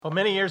Well,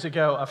 many years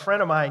ago, a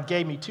friend of mine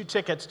gave me 2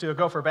 tickets to a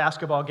Gopher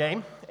basketball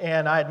game,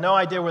 and I had no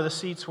idea where the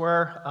seats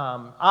were.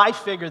 I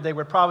figured they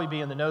would probably be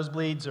in the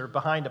nosebleeds or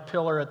behind a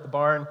pillar at the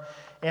barn.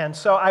 And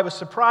so I was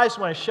surprised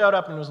when I showed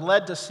up and was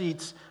led to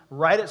seats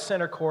right at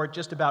center court,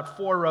 just about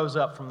 4 rows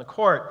up from the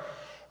court.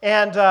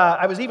 And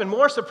I was even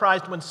more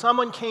surprised when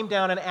someone came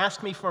down and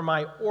asked me for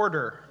my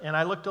order. And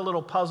I looked a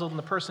little puzzled, and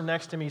the person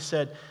next to me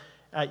said,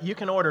 "You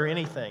can order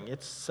anything.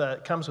 It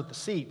comes with the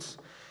seats."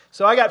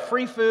 So I got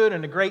free food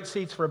and great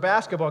seats for a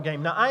basketball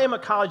game. Now, I am a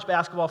college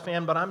basketball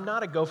fan, but I'm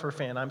not a Gopher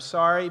fan. I'm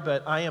sorry,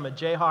 but I am a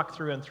Jayhawk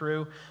through and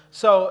through.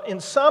 So in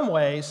some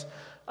ways,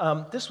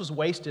 this was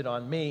wasted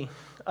on me.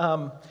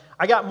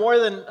 I got more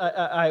than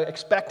I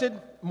expected,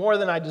 more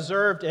than I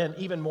deserved, and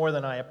even more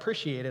than I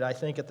appreciated, I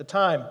think, at the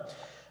time.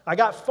 I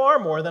got far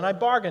more than I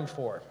bargained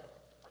for.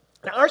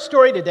 Now, our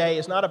story today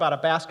is not about a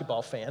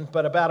basketball fan,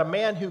 but about a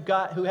man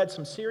who had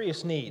some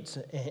serious needs.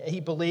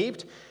 He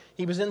believed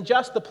he was in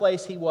just the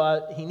place he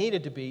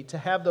needed to be to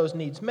have those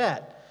needs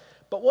met.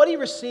 But what he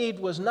received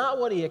was not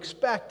what he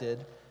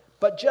expected,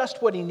 but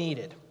just what he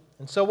needed.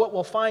 And so what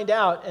we'll find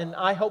out, and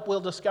I hope we'll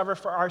discover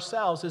for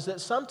ourselves, is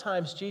that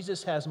sometimes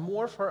Jesus has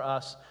more for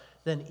us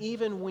than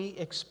even we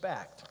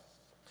expect.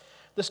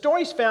 The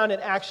story's found in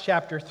Acts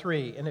chapter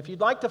 3, and if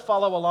you'd like to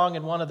follow along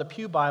in one of the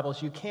Pew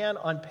Bibles, you can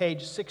on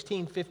page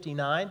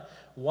 1659,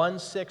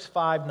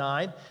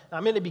 1659.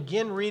 I'm going to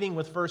begin reading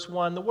with verse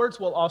 1. The words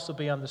will also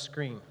be on the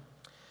screen.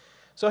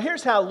 So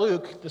here's how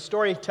Luke, the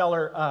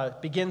storyteller,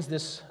 begins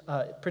this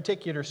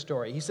particular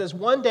story. He says,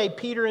 "One day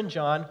Peter and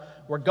John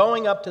were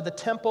going up to the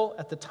temple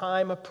at the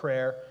time of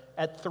prayer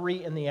at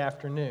 3 in the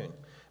afternoon."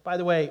 By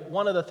the way,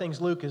 one of the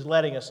things Luke is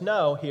letting us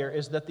know here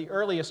is that the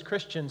earliest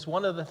Christians,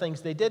 one of the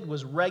things they did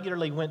was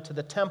regularly went to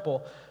the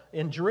temple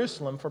in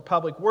Jerusalem for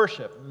public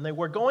worship. And they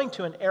were going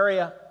to an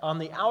area on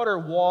the outer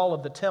wall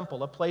of the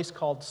temple, a place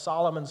called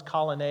Solomon's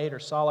Colonnade or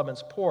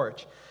Solomon's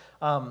Porch.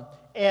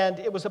 And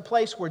it was a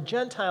place where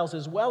Gentiles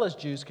as well as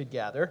Jews could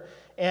gather.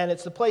 And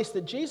it's the place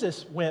that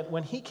Jesus went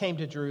when he came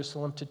to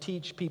Jerusalem to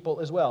teach people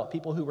as well,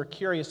 people who were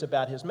curious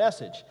about his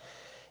message.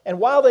 And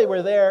while they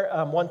were there,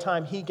 one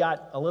time he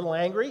got a little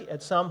angry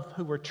at some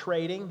who were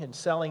trading and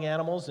selling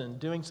animals and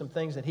doing some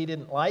things that he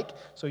didn't like.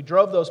 So he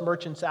drove those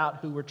merchants out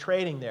who were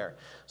trading there.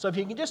 So if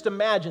you can just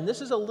imagine,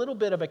 this is a little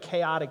bit of a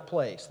chaotic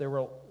place. It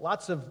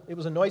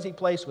was a noisy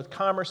place with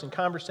commerce and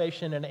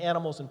conversation and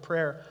animals and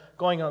prayer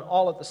going on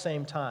all at the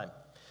same time.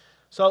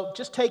 So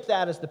just take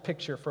that as the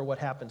picture for what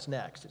happens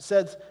next. It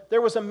says, "There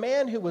was a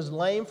man who was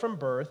lame from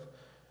birth,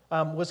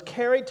 was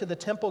carried to the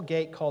temple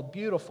gate called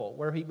Beautiful,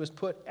 where he was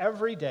put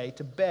every day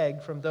to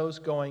beg from those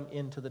going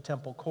into the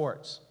temple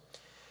courts."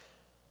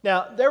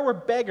 Now, there were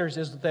beggars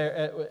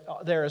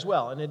there as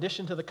well. In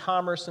addition to the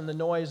commerce and the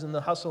noise and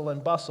the hustle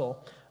and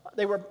bustle,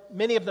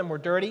 many of them were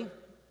dirty.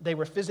 They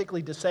were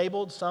physically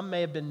disabled. Some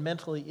may have been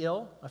mentally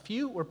ill. A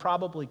few were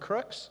probably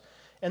crooks.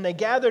 And they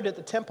gathered at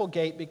the temple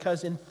gate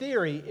because, in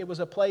theory, it was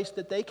a place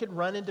that they could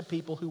run into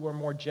people who were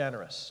more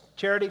generous.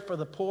 Charity for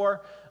the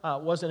poor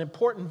was an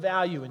important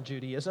value in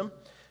Judaism.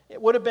 It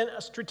would have been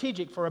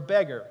strategic for a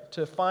beggar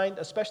to find,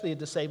 especially a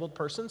disabled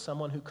person,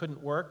 someone who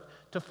couldn't work,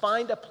 to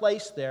find a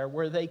place there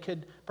where they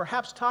could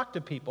perhaps talk to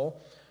people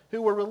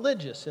who were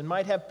religious and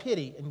might have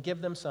pity and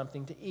give them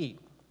something to eat.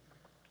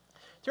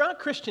 Throughout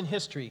Christian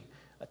history,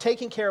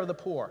 taking care of the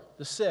poor,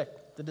 the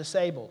sick, the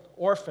disabled,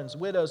 orphans,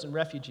 widows, and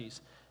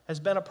refugees has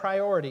been a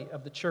priority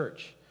of the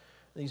church.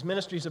 These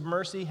ministries of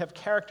mercy have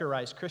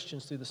characterized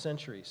Christians through the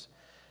centuries.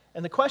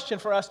 And the question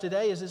for us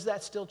today is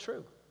that still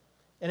true?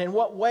 And in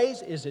what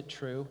ways is it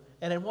true?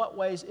 And in what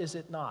ways is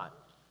it not?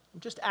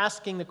 I'm just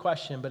asking the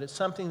question, but it's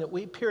something that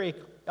we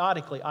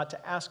periodically ought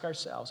to ask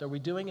ourselves. Are we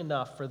doing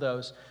enough for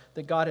those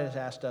that God has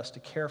asked us to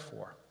care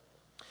for?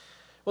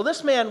 Well,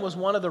 this man was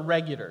one of the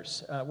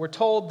regulars. We're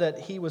told that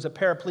he was a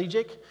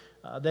paraplegic,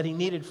 that he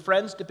needed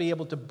friends to be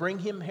able to bring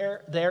him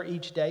there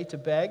each day to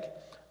beg,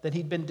 that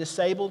he'd been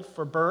disabled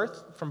from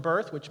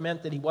birth, which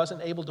meant that he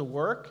wasn't able to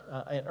work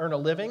and earn a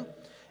living,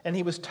 and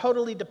he was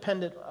totally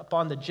dependent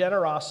upon the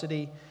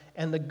generosity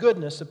and the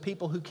goodness of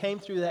people who came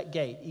through that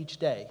gate each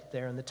day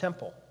there in the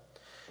temple.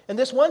 And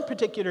this one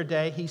particular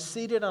day, he's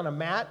seated on a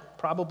mat,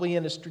 probably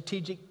in a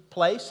strategic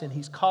place, and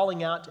he's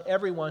calling out to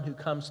everyone who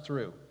comes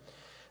through.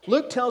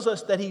 Luke tells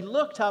us that he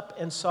looked up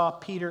and saw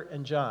Peter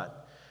and John.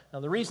 Now,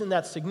 the reason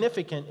that's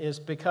significant is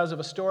because of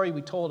a story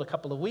we told a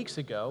couple of weeks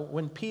ago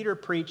when Peter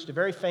preached a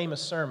very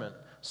famous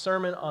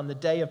sermon on the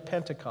day of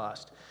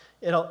Pentecost.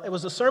 It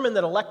was a sermon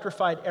that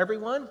electrified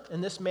everyone,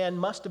 and this man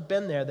must have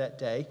been there that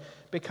day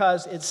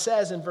because it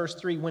says in verse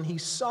 3, when he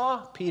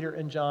saw Peter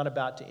and John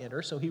about to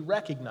enter, so he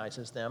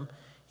recognizes them,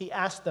 he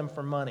asked them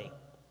for money.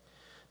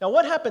 Now,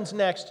 what happens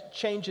next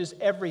changes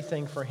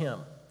everything for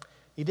him.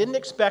 He didn't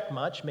expect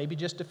much, maybe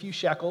just a few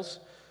shekels,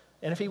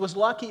 and if he was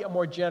lucky, a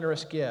more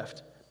generous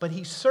gift. But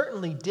he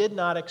certainly did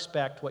not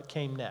expect what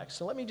came next.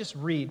 So let me just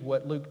read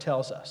what Luke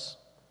tells us.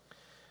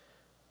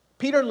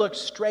 Peter looked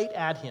straight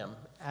at him,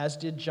 as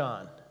did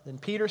John. Then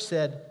Peter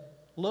said,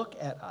 "Look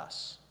at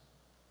us."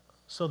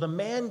 So the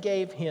man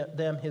gave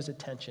them his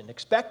attention,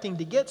 expecting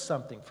to get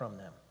something from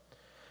them.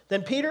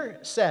 Then Peter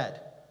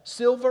said,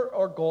 "Silver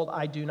or gold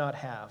I do not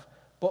have,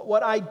 but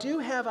what I do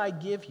have I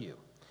give you.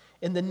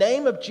 In the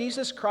name of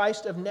Jesus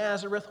Christ of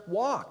Nazareth,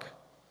 walk."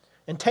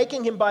 And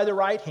taking him by the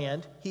right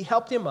hand, he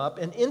helped him up,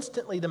 and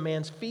instantly the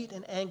man's feet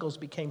and ankles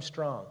became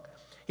strong.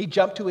 He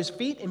jumped to his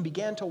feet and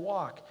began to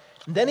walk.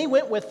 And then he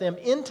went with them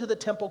into the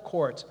temple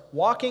courts,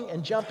 walking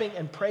and jumping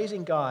and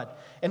praising God.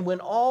 And when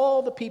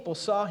all the people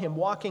saw him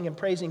walking and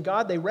praising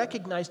God, they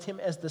recognized him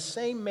as the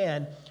same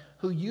man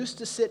who used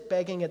to sit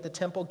begging at the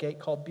temple gate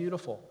called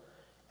Beautiful.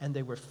 And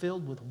they were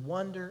filled with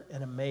wonder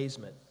and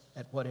amazement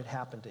at what had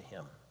happened to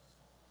him.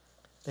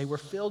 They were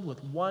filled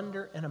with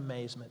wonder and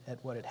amazement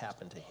at what had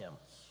happened to him.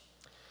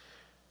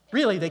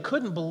 Really, they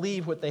couldn't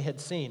believe what they had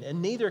seen,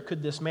 and neither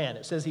could this man.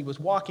 It says he was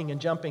walking and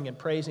jumping and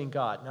praising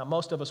God. Now,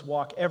 most of us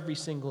walk every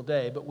single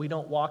day, but we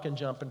don't walk and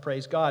jump and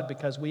praise God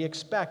because we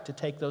expect to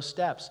take those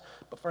steps.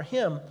 But for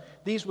him,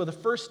 these were the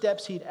first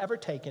steps he'd ever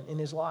taken in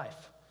his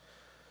life.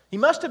 He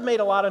must have made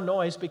a lot of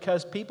noise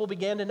because people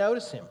began to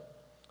notice him.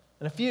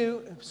 And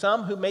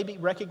some who maybe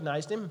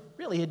recognized him,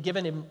 really had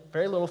given him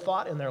very little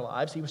thought in their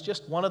lives. He was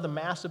just one of the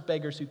massive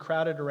beggars who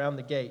crowded around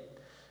the gate.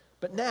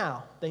 But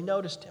now, they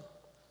noticed him.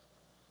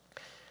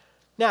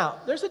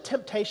 Now, there's a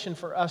temptation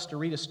for us to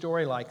read a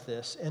story like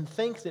this and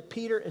think that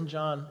Peter and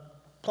John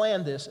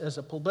planned this as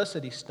a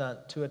publicity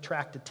stunt to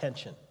attract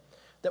attention.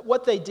 That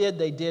what they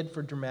did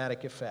for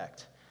dramatic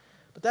effect.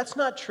 But that's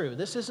not true.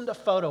 This isn't a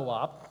photo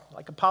op,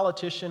 like a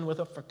politician with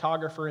a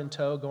photographer in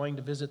tow going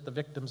to visit the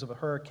victims of a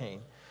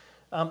hurricane.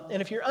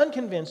 And if you're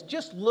unconvinced,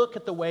 just look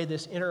at the way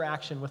this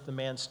interaction with the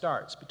man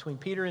starts between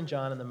Peter and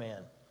John and the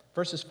man.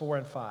 Verses 4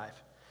 and 5.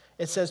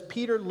 It says,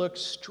 Peter looked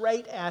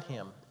straight at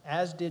him,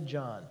 as did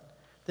John.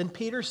 Then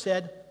Peter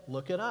said,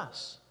 "Look at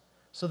us."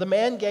 So the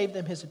man gave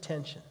them his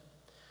attention.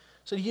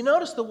 So do you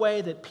notice the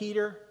way that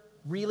Peter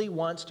really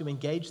wants to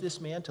engage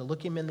this man, to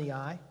look him in the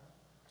eye?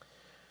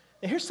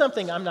 Now here's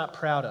something I'm not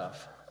proud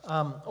of.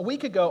 A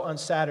week ago on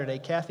Saturday,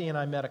 Kathy and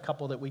I met a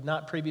couple that we'd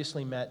not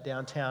previously met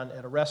downtown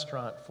at a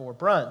restaurant for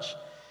brunch.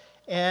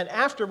 And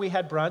after we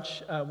had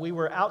brunch, we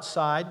were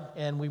outside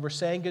and we were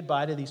saying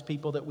goodbye to these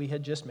people that we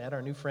had just met,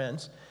 our new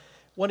friends,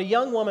 when a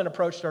young woman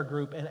approached our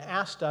group and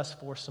asked us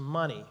for some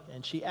money.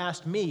 And she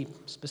asked me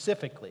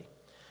specifically.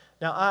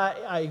 Now,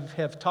 I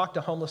have talked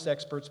to homeless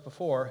experts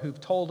before who've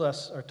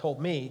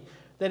told me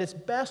that it's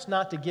best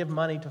not to give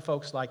money to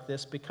folks like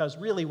this because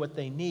really what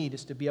they need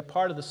is to be a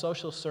part of the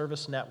social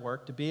service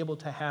network, to be able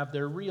to have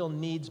their real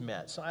needs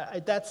met. So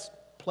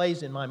that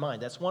plays in my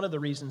mind. That's one of the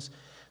reasons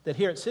that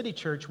here at City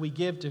Church we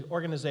give to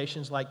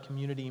organizations like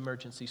Community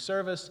Emergency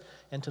Service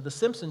and to the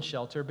Simpson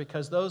Shelter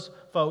because those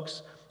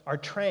folks are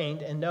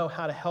trained and know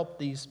how to help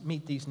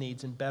meet these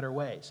needs in better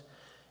ways.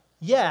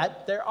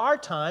 Yet, there are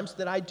times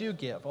that I do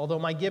give, although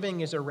my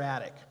giving is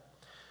erratic.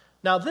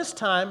 Now, this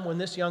time, when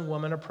this young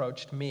woman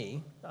approached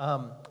me,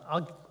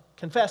 I'll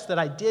confess that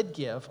I did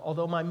give,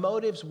 although my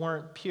motives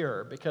weren't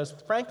pure, because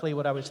frankly,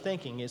 what I was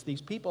thinking is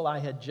these people I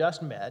had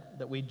just met,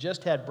 that we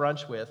just had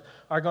brunch with,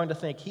 are going to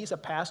think he's a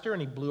pastor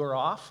and he blew her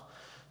off.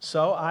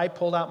 So I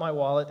pulled out my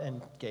wallet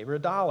and gave her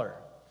 $1.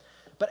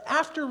 But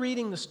after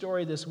reading the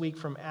story this week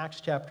from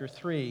Acts chapter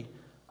 3,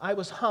 I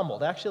was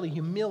humbled, actually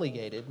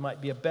humiliated might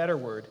be a better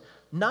word,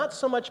 not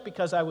so much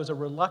because I was a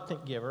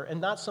reluctant giver and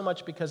not so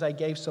much because I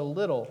gave so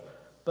little,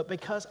 but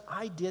because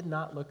I did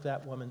not look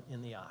that woman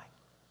in the eye.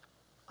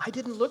 I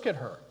didn't look at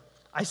her.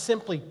 I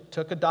simply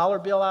took a dollar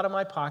bill out of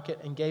my pocket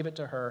and gave it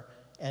to her,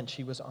 and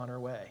she was on her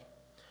way.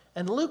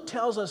 And Luke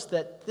tells us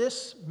that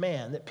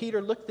that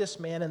Peter looked this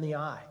man in the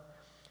eye,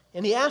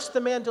 and he asked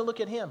the man to look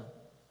at him.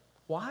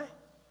 Why?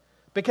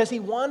 Because he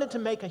wanted to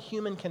make a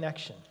human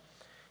connection.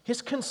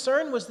 His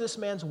concern was this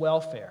man's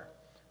welfare,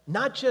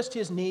 not just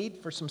his need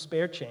for some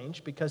spare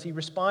change, because he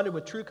responded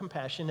with true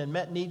compassion and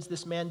met needs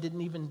this man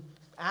didn't even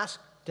ask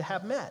to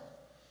have met.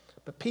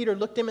 But Peter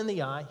looked him in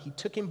the eye, he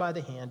took him by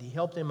the hand, he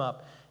helped him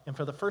up, and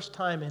for the first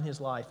time in his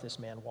life, this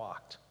man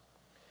walked.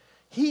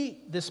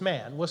 This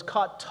man, was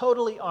caught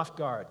totally off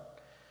guard,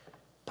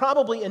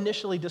 probably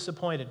initially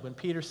disappointed when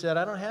Peter said,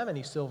 "I don't have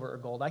any silver or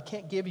gold, I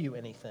can't give you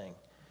anything."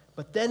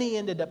 But then he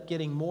ended up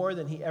getting more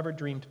than he ever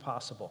dreamed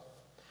possible.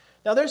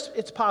 Now,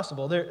 it's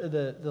possible.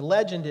 The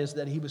legend is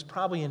that he was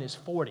probably in his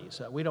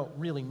 40s. We don't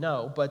really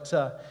know, but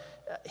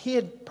he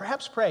had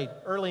perhaps prayed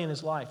early in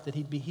his life that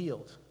he'd be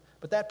healed.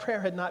 But that prayer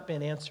had not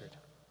been answered.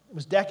 It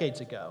was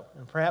decades ago.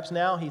 And perhaps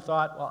now he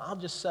thought, well, I'll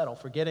just settle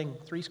for getting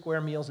 3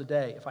 square meals a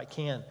day, if I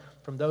can,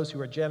 from those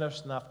who are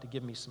generous enough to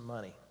give me some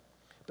money.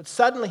 But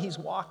suddenly he's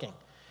walking.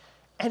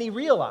 And he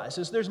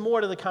realizes there's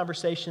more to the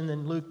conversation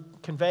than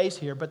Luke conveys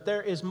here, but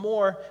there is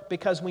more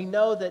because we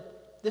know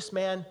that this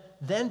man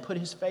then put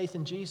his faith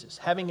in Jesus.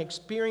 Having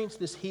experienced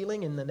this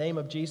healing in the name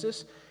of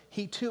Jesus,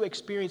 he too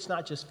experienced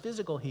not just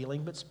physical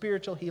healing, but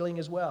spiritual healing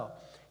as well.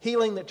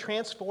 Healing that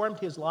transformed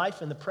his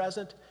life in the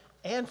present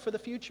and for the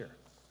future.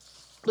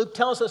 Luke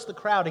tells us the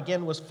crowd,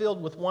 again, was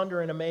filled with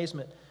wonder and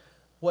amazement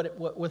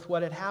with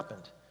what had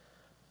happened.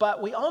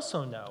 But we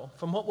also know,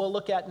 from what we'll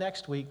look at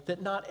next week,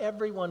 that not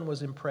everyone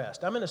was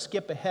impressed. I'm going to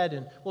skip ahead,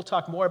 and we'll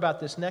talk more about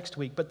this next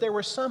week, but there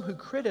were some who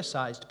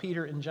criticized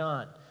Peter and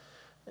John.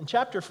 In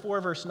chapter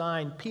 4, verse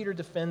 9, Peter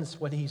defends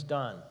what he's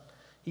done.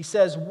 He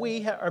says,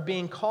 "We are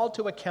being called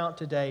to account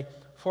today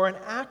for an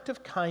act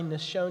of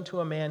kindness shown to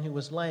a man who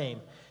was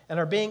lame, and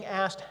are being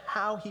asked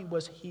how he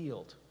was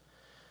healed."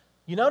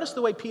 You notice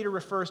the way Peter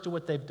refers to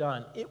what they've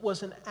done. It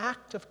was an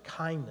act of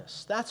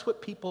kindness. That's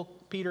what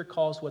Peter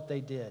calls what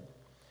they did.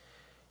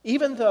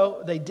 Even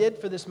though they did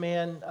for this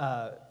man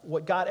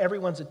what got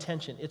everyone's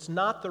attention, it's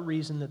not the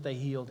reason that they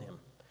healed him.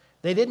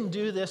 They didn't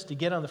do this to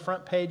get on the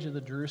front page of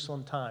the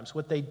Jerusalem Times.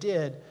 What they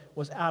did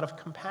was out of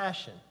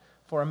compassion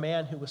for a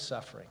man who was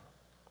suffering.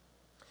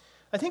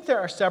 I think there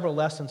are several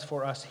lessons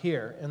for us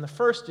here, and the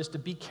first is to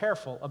be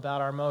careful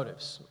about our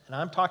motives. And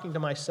I'm talking to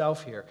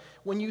myself here.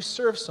 When you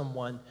serve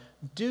someone,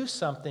 do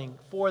something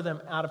for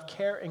them out of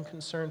care and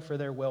concern for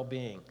their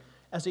well-being.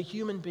 As a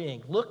human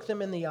being, look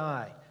them in the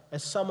eye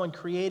as someone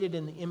created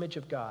in the image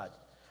of God.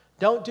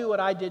 Don't do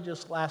what I did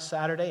just last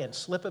Saturday and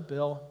slip a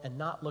bill and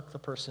not look the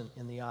person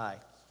in the eye.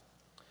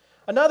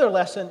 Another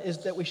lesson is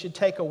that we should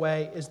take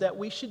away is that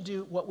we should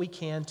do what we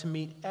can to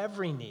meet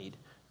every need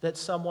that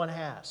someone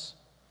has.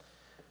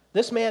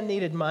 This man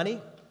needed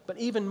money, but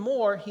even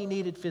more, he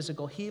needed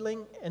physical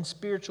healing and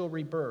spiritual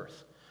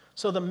rebirth.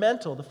 So the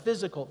mental, the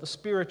physical, the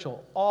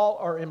spiritual, all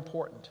are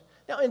important.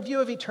 Now, in view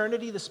of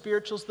eternity, the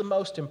spiritual is the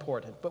most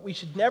important, but we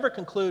should never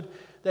conclude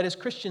that as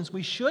Christians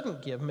we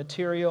shouldn't give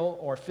material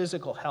or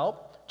physical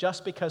help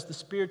just because the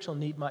spiritual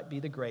need might be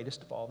the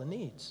greatest of all the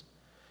needs.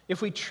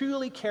 If we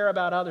truly care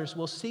about others,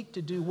 we'll seek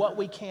to do what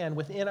we can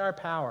within our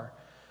power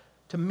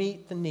to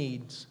meet the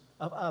needs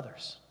of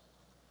others.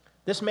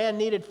 This man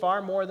needed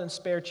far more than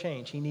spare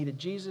change. He needed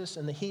Jesus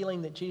and the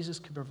healing that Jesus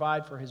could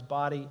provide for his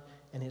body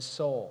and his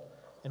soul.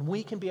 And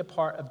we can be a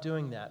part of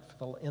doing that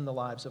in the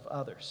lives of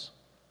others.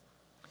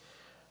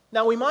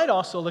 Now, we might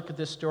also look at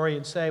this story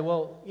and say,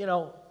 well,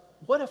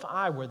 what if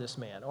I were this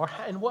man? Or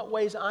in what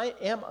ways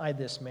am I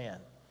this man?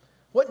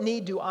 What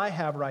need do I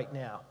have right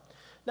now?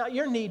 Now,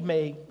 your need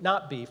may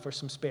not be for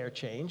some spare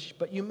change,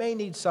 but you may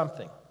need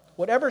something.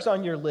 Whatever's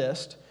on your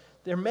list,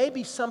 there may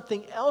be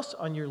something else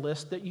on your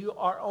list that you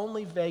are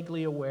only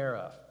vaguely aware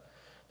of.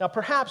 Now,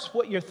 perhaps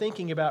what you're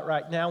thinking about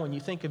right now when you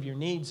think of your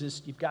needs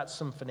is you've got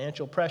some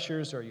financial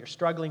pressures, or you're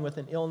struggling with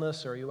an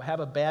illness, or you have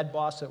a bad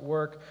boss at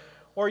work,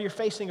 or you're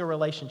facing a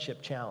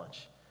relationship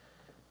challenge.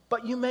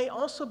 But you may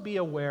also be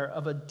aware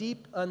of a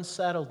deep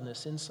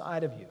unsettledness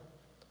inside of you,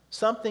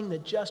 something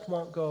that just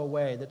won't go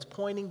away, that's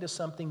pointing to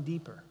something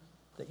deeper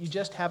that you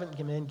just haven't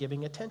been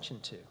giving attention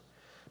to.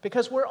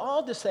 Because we're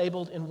all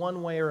disabled in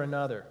one way or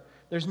another.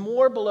 There's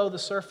more below the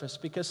surface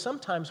because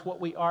sometimes what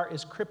we are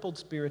is crippled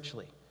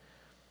spiritually.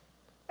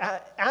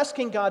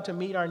 Asking God to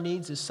meet our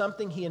needs is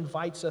something He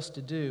invites us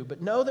to do,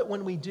 but know that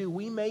when we do,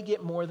 we may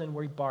get more than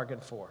we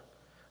bargained for.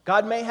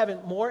 God may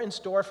have more in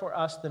store for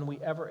us than we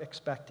ever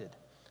expected.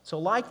 So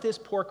like this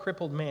poor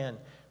crippled man,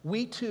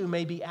 we too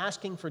may be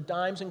asking for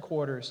dimes and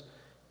quarters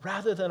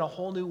rather than a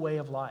whole new way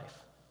of life,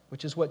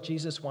 which is what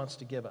Jesus wants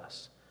to give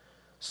us.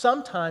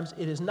 Sometimes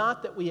it is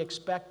not that we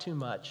expect too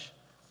much,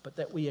 but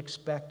that we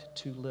expect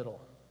too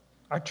little.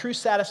 Our true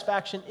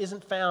satisfaction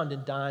isn't found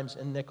in dimes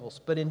and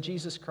nickels, but in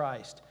Jesus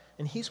Christ,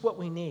 and He's what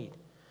we need.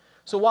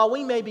 So while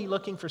we may be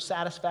looking for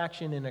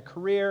satisfaction in a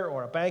career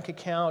or a bank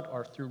account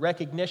or through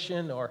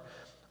recognition or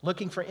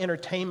looking for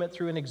entertainment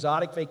through an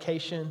exotic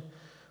vacation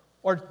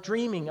or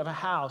dreaming of a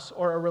house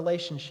or a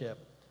relationship,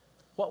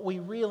 what we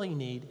really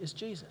need is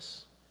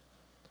Jesus.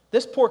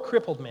 This poor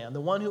crippled man,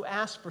 the one who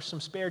asked for some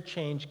spare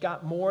change,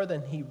 got more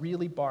than he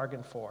really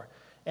bargained for.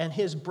 And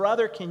his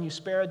brother, "Can you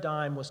spare a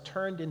dime?" was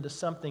turned into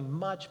something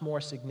much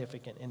more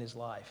significant in his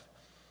life.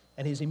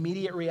 And his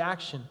immediate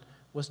reaction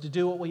was to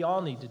do what we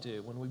all need to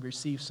do when we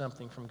receive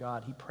something from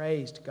God. He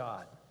praised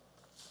God.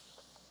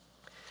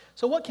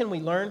 So what can we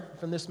learn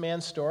from this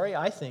man's story?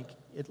 I think,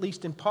 at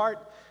least in part,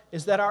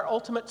 is that our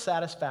ultimate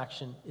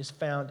satisfaction is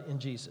found in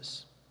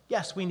Jesus.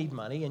 Yes, we need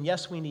money, and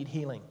yes, we need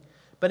healing.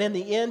 But in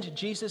the end,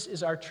 Jesus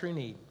is our true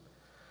need.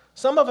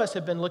 Some of us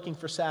have been looking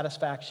for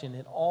satisfaction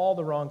in all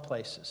the wrong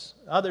places.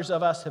 Others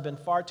of us have been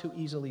far too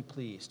easily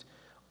pleased.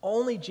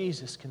 Only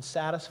Jesus can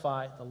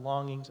satisfy the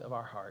longings of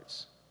our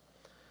hearts.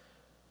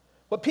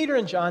 What Peter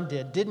and John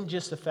did didn't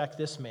just affect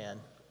this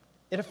man.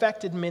 It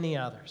affected many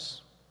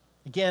others.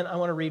 Again, I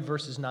want to read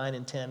verses 9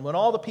 and 10. When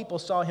all the people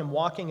saw him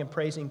walking and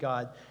praising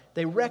God,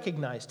 they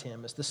recognized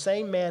him as the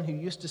same man who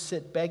used to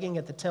sit begging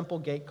at the temple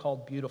gate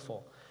called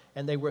Beautiful,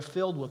 and they were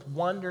filled with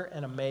wonder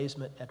and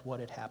amazement at what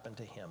had happened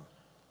to him.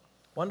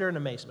 Wonder and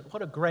amazement.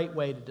 What a great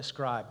way to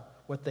describe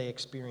what they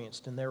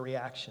experienced and their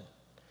reaction.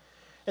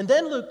 And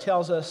then Luke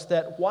tells us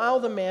that while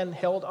the man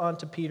held on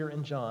to Peter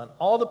and John,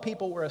 all the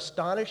people were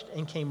astonished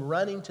and came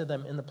running to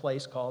them in the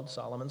place called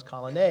Solomon's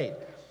Colonnade.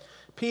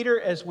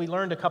 Peter, as we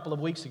learned a couple of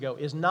weeks ago,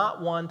 is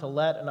not one to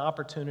let an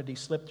opportunity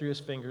slip through his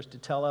fingers to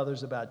tell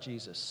others about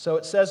Jesus. So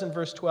it says in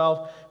verse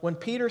 12, when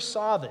Peter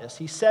saw this,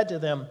 he said to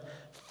them,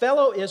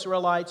 "Fellow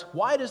Israelites,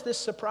 why does this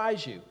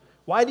surprise you?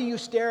 Why do you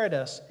stare at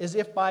us as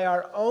if by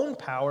our own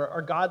power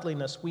or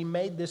godliness we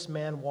made this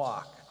man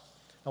walk?"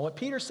 Now what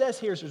Peter says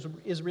here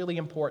is really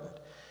important.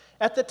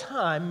 At the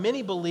time,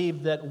 many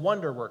believed that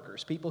wonder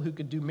workers, people who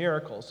could do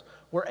miracles,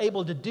 were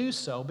able to do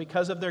so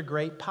because of their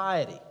great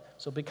piety.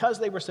 So because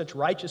they were such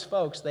righteous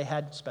folks, they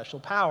had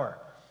special power.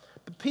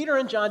 But Peter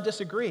and John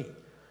disagree.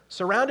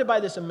 Surrounded by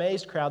this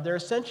amazed crowd, they're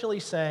essentially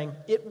saying,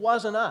 it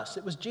wasn't us,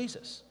 it was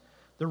Jesus.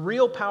 The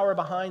real power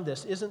behind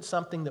this isn't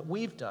something that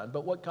we've done,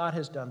 but what God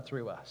has done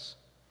through us.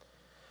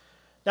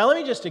 Now, let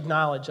me just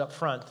acknowledge up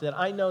front that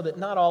I know that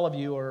not all of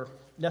you are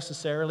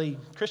necessarily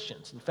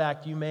Christians. In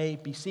fact, you may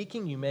be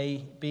seeking, you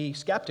may be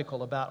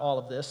skeptical about all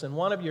of this, and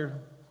one of your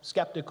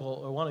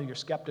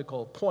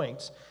skeptical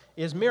points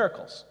is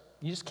miracles.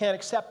 You just can't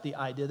accept the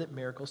idea that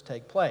miracles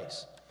take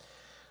place.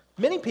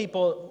 Many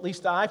people, at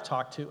least that I've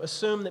talked to,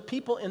 assume that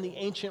people in the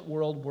ancient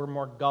world were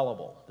more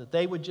gullible, that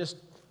they would just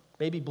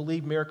maybe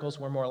believe miracles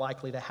were more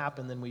likely to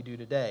happen than we do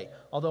today.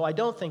 Although I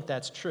don't think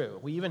that's true.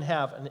 We even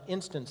have an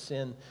instance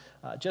in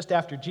just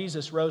after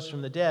Jesus rose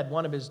from the dead,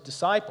 one of his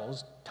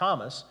disciples,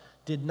 Thomas,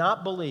 did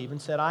not believe and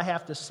said, I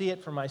have to see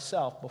it for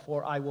myself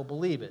before I will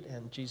believe it.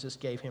 And Jesus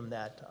gave him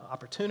that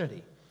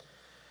opportunity.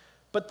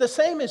 But the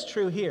same is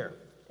true here.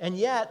 And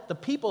yet, the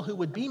people who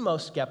would be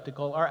most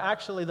skeptical are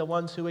actually the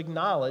ones who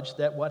acknowledge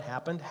that what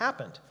happened,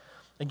 happened.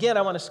 Again,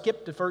 I want to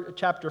skip to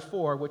chapter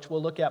 4, which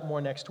we'll look at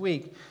more next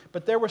week.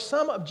 But there were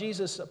some of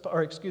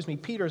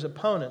Peter's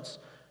opponents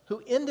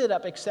who ended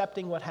up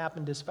accepting what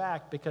happened as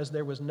fact because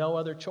there was no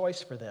other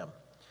choice for them.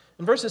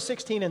 In verses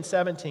 16 and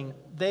 17,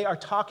 they are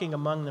talking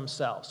among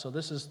themselves. So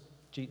this is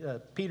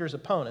Peter's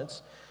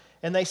opponents.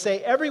 And they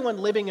say, everyone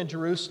living in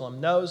Jerusalem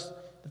knows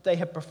that they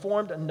have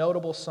performed a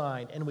notable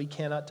sign, and we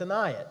cannot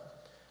deny it.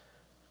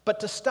 But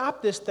to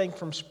stop this thing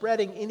from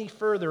spreading any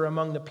further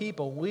among the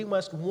people, we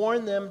must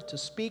warn them to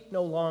speak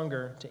no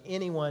longer to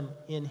anyone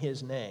in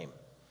his name.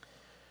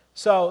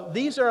 So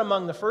these are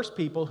among the first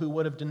people who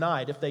would have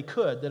denied, if they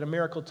could, that a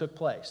miracle took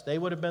place. They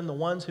would have been the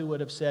ones who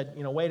would have said,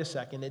 wait a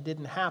second, it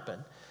didn't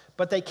happen.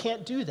 But they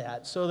can't do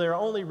that, so their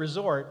only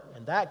resort,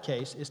 in that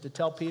case, is to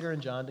tell Peter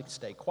and John to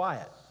stay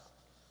quiet.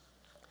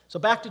 So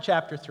back to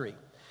chapter 3.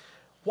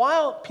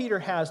 While Peter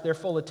has their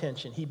full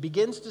attention, he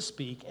begins to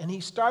speak, and he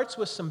starts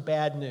with some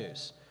bad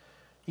news.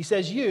 He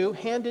says, you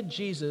handed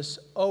Jesus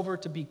over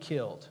to be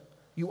killed.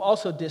 You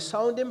also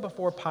disowned him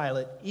before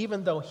Pilate,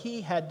 even though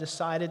he had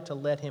decided to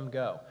let him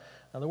go.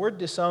 Now, the word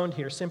disowned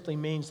here simply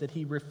means that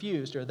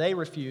they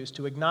refused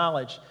to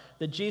acknowledge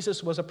that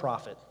Jesus was a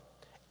prophet.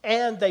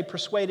 And they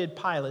persuaded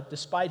Pilate,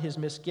 despite his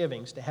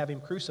misgivings, to have him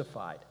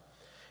crucified.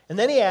 And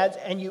then he adds,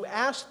 and you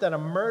asked that a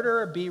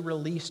murderer be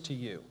released to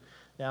you.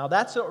 Now,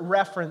 that's a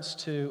reference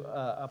to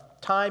a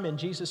time in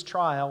Jesus'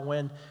 trial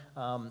when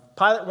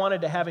Pilate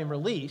wanted to have him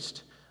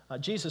released,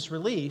 Jesus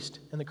released,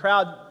 and the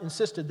crowd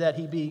insisted that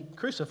he be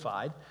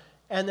crucified.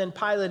 And then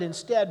Pilate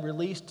instead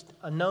released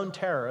a known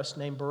terrorist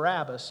named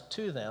Barabbas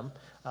to them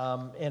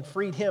and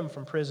freed him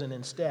from prison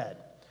instead.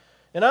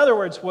 In other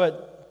words,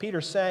 what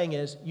Peter's saying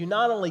is, you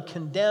not only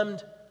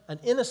condemned an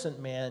innocent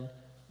man,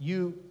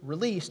 you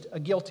released a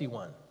guilty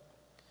one.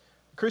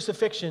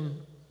 Crucifixion,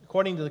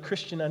 according to the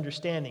Christian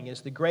understanding,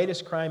 is the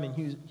greatest crime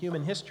in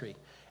human history.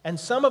 And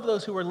some of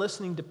those who were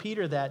listening to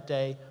Peter that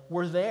day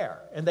were there,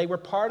 and they were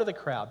part of the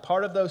crowd,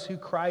 part of those who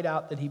cried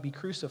out that he be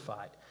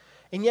crucified.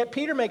 And yet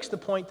Peter makes the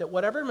point that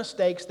whatever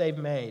mistakes they've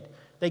made,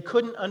 they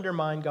couldn't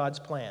undermine God's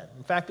plan.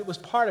 In fact, it was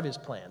part of his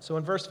plan. So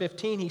in verse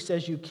 15, he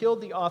says, you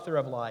killed the author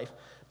of life,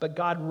 but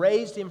God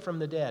raised him from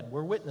the dead.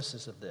 We're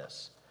witnesses of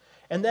this.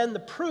 And then the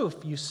proof,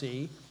 you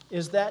see,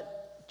 is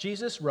that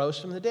Jesus rose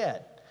from the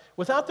dead.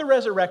 Without the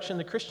resurrection,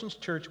 the Christian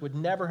church would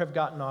never have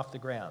gotten off the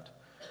ground.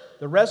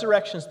 The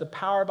resurrection is the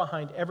power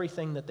behind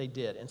everything that they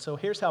did. And so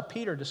here's how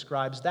Peter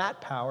describes that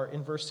power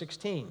in verse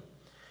 16.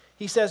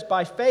 He says,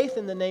 by faith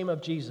in the name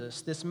of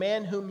Jesus, this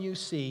man whom you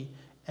see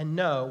and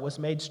know was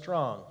made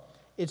strong.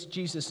 It's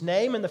Jesus'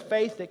 name and the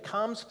faith that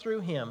comes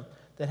through him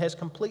that has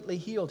completely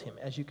healed him,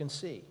 as you can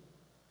see.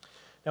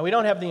 Now, we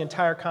don't have the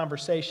entire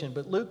conversation,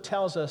 but Luke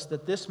tells us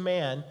that this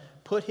man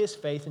put his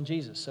faith in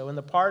Jesus. So in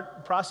the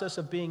process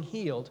of being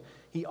healed,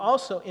 he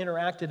also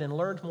interacted and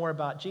learned more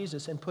about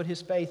Jesus and put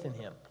his faith in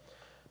him.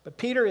 But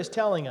Peter is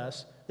telling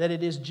us that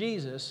it is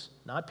Jesus,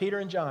 not Peter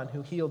and John,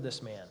 who healed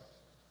this man.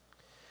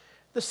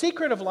 The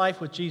secret of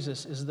life with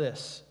Jesus is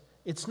this.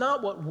 It's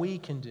not what we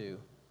can do,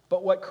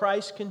 but what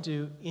Christ can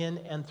do in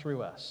and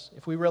through us.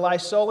 If we rely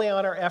solely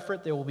on our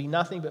effort, there will be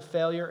nothing but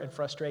failure and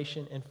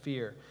frustration and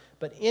fear.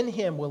 But in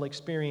him we'll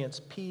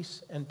experience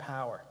peace and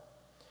power.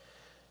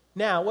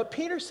 Now, what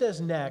Peter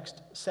says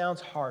next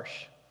sounds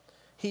harsh.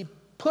 He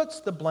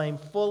puts the blame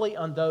fully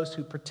on those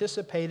who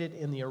participated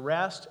in the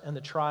arrest and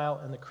the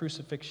trial and the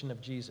crucifixion of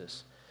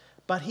Jesus.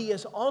 But he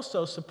is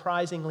also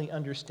surprisingly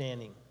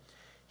understanding.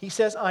 He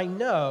says, I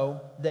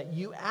know that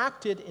you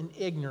acted in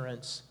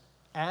ignorance,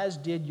 as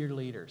did your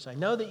leaders. I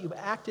know that you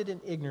acted in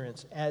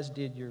ignorance, as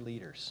did your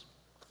leaders.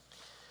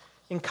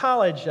 In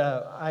college,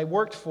 I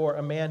worked for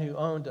a man who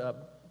owned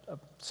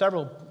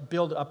several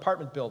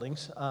apartment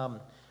buildings.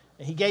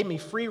 He gave me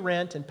free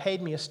rent and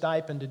paid me a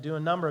stipend to do a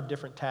number of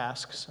different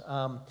tasks.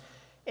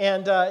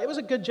 And it was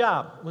a good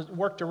job.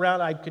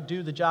 I could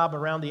do the job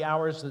around the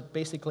hours that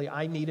basically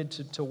I needed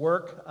to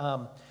work.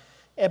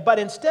 But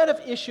instead of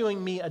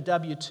issuing me a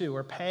W-2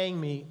 or paying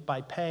me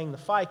by paying the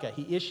FICA,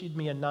 he issued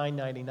me a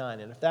 999.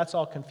 And if that's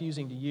all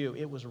confusing to you,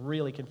 it was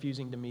really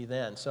confusing to me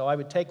then. So I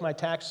would take my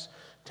tax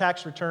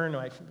return,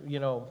 my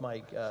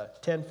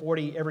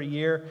 1040 every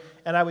year,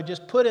 and I would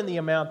just put in the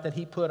amount that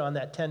he put on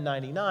that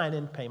 1099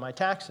 and pay my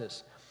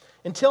taxes.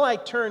 Until I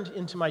turned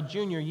into my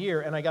junior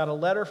year and I got a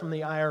letter from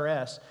the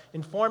IRS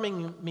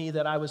informing me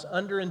that I was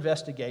under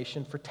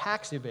investigation for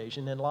tax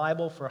evasion and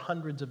liable for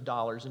hundreds of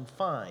dollars in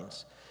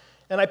fines.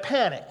 And I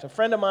panicked. A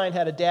friend of mine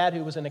had a dad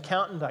who was an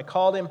accountant. I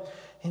called him,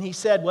 and he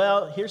said,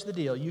 well, here's the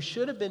deal. You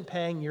should have been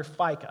paying your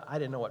FICA. I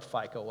didn't know what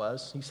FICA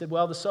was. He said,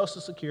 well, the Social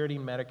Security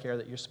and Medicare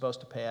that you're supposed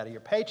to pay out of your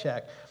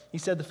paycheck. He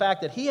said, the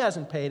fact that he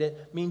hasn't paid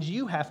it means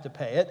you have to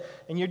pay it,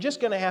 and you're just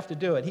going to have to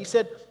do it. He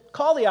said,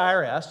 call the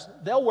IRS.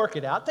 They'll work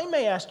it out. They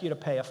may ask you to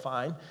pay a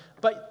fine,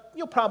 but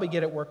you'll probably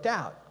get it worked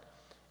out.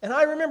 And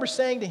I remember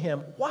saying to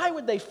him, why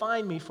would they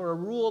fine me for a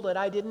rule that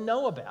I didn't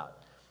know about?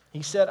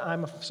 He said,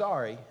 I'm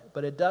sorry,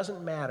 but it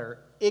doesn't matter.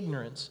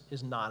 Ignorance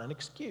is not an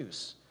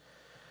excuse.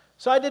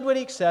 So I did what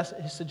he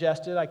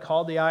suggested. I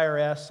called the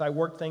IRS. I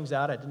worked things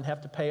out. I didn't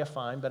have to pay a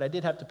fine, but I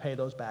did have to pay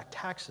those back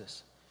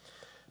taxes.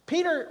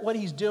 Peter, what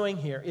he's doing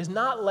here is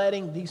not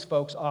letting these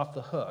folks off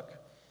the hook.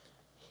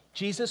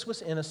 Jesus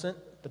was innocent,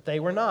 but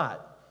they were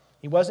not.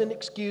 He wasn't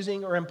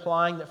excusing or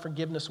implying that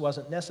forgiveness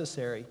wasn't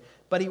necessary,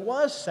 but he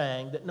was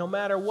saying that no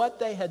matter what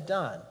they had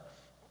done,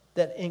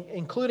 that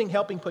including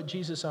helping put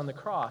Jesus on the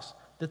cross,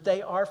 that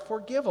they are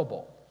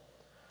forgivable.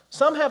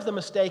 Some have the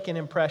mistaken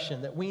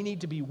impression that we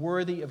need to be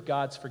worthy of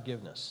God's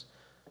forgiveness.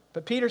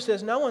 But Peter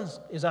says no one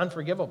is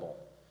unforgivable.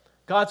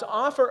 God's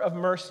offer of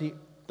mercy,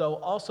 though,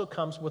 also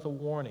comes with a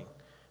warning.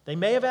 They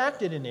may have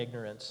acted in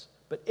ignorance,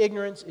 but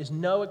ignorance is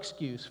no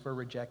excuse for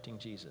rejecting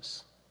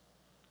Jesus.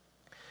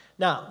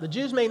 Now, the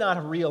Jews may not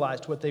have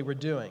realized what they were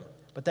doing,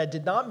 but that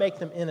did not make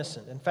them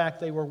innocent. In fact,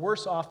 they were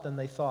worse off than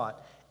they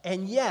thought.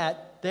 And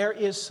yet, there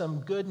is some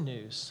good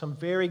news, some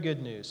very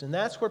good news. And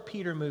that's where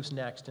Peter moves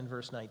next in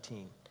verse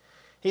 19.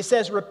 He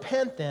says,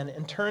 repent then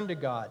and turn to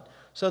God,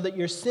 so that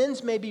your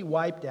sins may be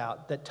wiped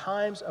out, that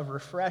times of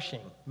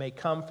refreshing may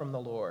come from the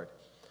Lord.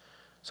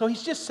 So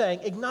he's just saying,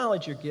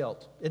 acknowledge your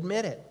guilt,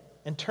 admit it,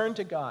 and turn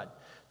to God.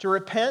 To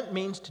repent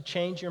means to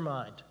change your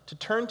mind. To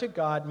turn to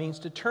God means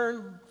to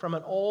turn from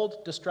an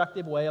old,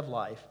 destructive way of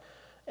life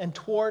and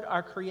toward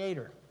our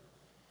Creator.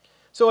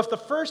 So if the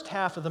first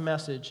half of the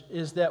message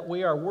is that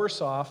we are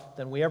worse off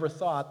than we ever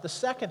thought, the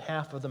second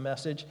half of the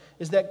message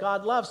is that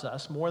God loves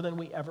us more than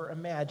we ever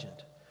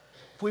imagined.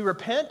 If we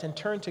repent and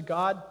turn to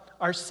God,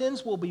 our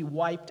sins will be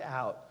wiped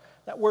out.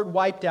 That word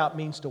wiped out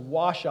means to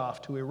wash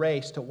off, to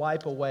erase, to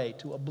wipe away,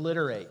 to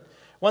obliterate.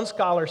 One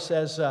scholar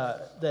says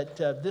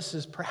that this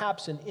is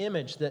perhaps an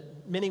image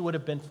that many would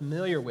have been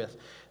familiar with.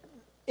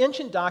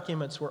 Ancient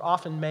documents were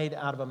often made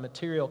out of a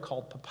material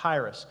called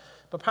papyrus.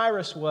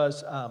 Papyrus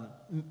was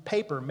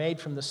paper made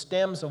from the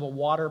stems of a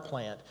water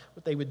plant.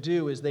 What they would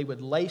do is they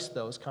would lace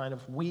those, kind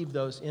of weave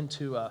those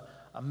into a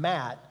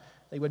mat.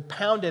 They would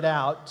pound it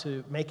out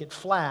to make it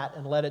flat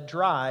and let it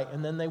dry,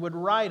 and then they would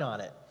write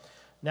on it.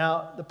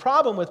 Now, the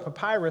problem with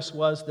papyrus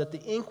was that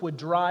the ink would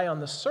dry on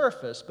the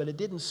surface, but it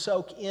didn't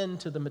soak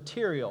into the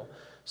material.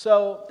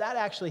 So that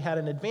actually had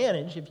an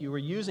advantage. If you were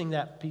using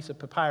that piece of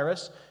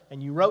papyrus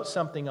and you wrote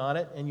something on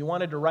it and you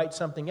wanted to write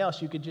something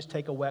else, you could just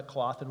take a wet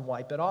cloth and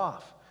wipe it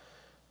off.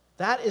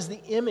 That is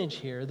the image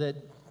here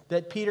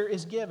that Peter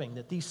is giving,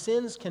 that these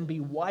sins can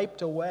be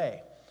wiped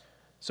away.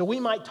 So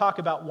we might talk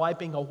about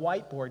wiping a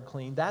whiteboard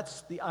clean.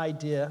 That's the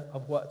idea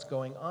of what's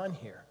going on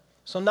here.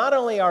 So not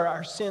only are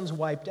our sins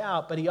wiped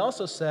out, but he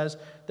also says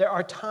there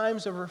are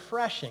times of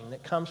refreshing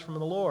that comes from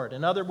the Lord.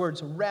 In other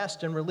words,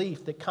 rest and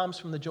relief that comes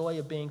from the joy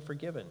of being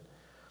forgiven.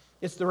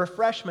 It's the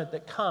refreshment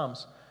that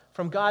comes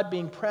from God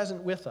being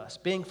present with us,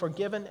 being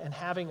forgiven and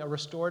having a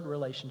restored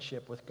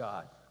relationship with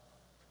God.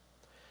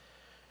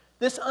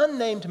 This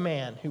unnamed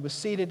man who was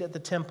seated at the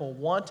temple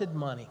wanted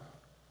money,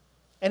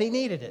 and he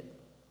needed it.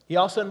 He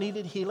also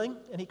needed healing,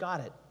 and he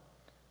got it.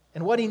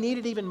 And what he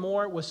needed even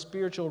more was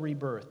spiritual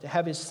rebirth, to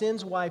have his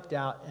sins wiped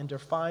out and to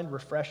find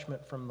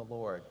refreshment from the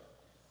Lord.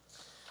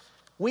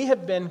 We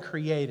have been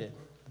created,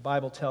 the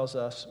Bible tells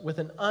us, with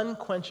an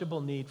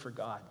unquenchable need for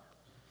God.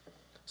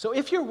 So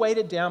if you're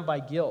weighted down by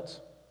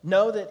guilt,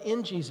 know that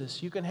in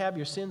Jesus you can have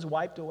your sins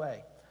wiped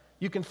away.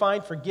 You can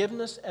find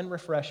forgiveness and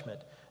refreshment,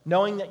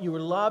 knowing that you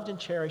were loved and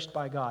cherished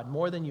by God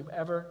more than you've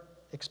ever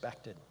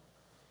expected.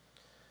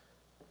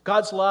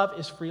 God's love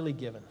is freely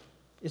given.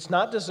 It's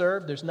not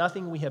deserved. There's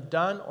nothing we have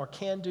done or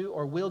can do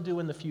or will do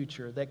in the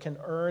future that can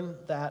earn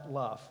that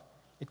love.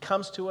 It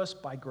comes to us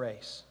by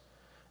grace.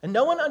 And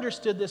no one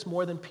understood this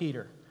more than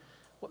Peter.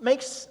 What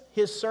makes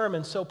his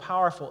sermon so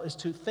powerful is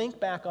to think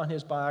back on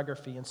his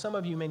biography, and some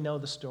of you may know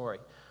the story,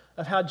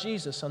 of how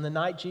Jesus, on the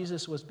night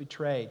Jesus was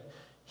betrayed,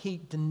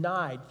 he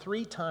denied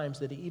 3 times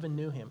that he even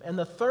knew him. And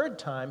the third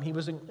time, he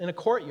was in a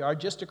courtyard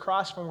just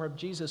across from where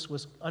Jesus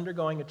was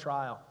undergoing a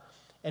trial.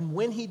 And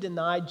when he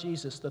denied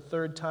Jesus the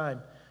third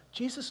time,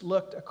 Jesus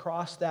looked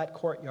across that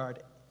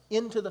courtyard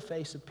into the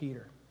face of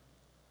Peter.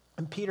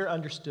 And Peter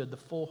understood the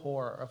full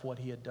horror of what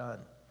he had done.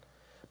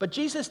 But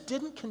Jesus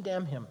didn't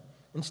condemn him.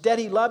 Instead,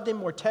 he loved him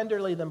more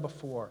tenderly than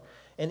before.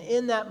 And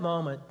in that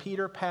moment,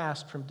 Peter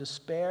passed from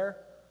despair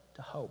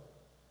to hope.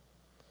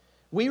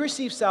 We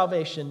receive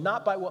salvation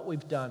not by what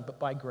we've done, but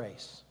by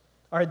grace.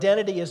 Our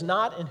identity is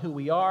not in who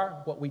we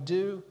are, what we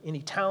do,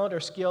 any talent or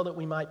skill that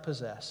we might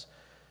possess.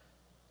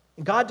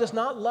 And God does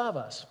not love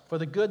us for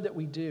the good that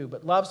we do,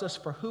 but loves us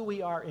for who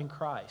we are in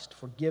Christ,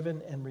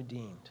 forgiven and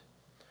redeemed.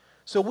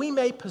 So we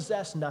may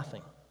possess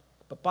nothing,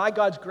 but by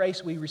God's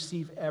grace we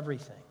receive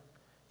everything.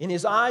 In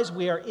His eyes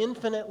we are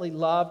infinitely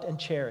loved and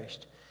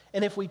cherished.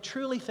 And if we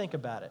truly think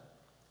about it,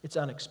 it's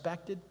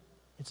unexpected,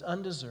 it's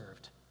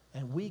undeserved,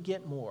 and we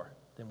get more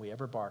than we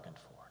ever bargained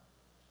for.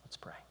 Let's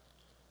pray.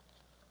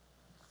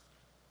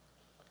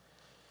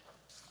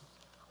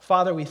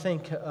 Father, we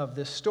think of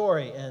this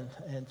story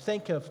and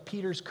think of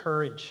Peter's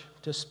courage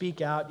to speak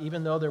out,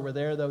 even though there were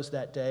those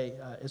that day,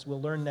 as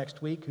we'll learn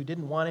next week, who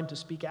didn't want him to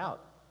speak out.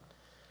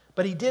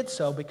 But he did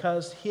so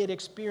because he had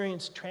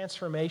experienced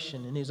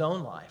transformation in his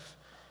own life.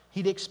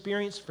 He'd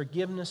experienced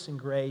forgiveness and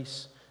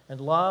grace and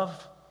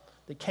love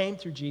that came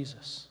through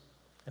Jesus.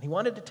 And he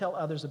wanted to tell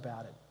others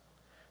about it.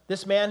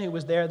 This man who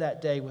was there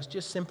that day was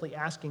just simply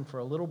asking for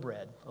a little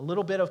bread, a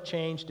little bit of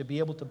change to be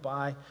able to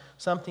buy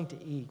something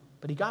to eat.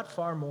 But he got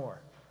far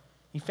more.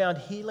 He found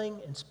healing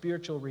and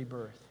spiritual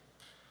rebirth.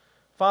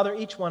 Father,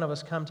 each one of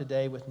us come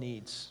today with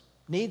needs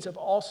of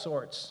all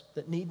sorts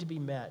that need to be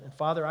met. And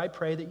Father, I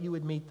pray that you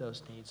would meet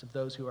those needs of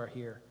those who are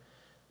here.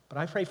 But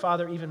I pray,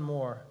 Father, even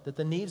more, that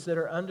the needs that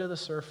are under the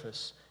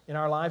surface in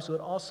our lives would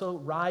also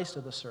rise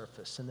to the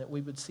surface, and that we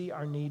would see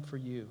our need for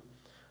you,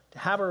 to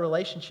have a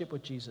relationship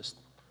with Jesus,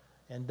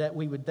 and that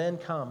we would then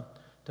come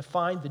to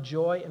find the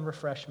joy and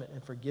refreshment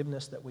and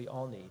forgiveness that we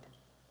all need.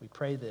 We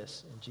pray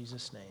this in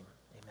Jesus' name.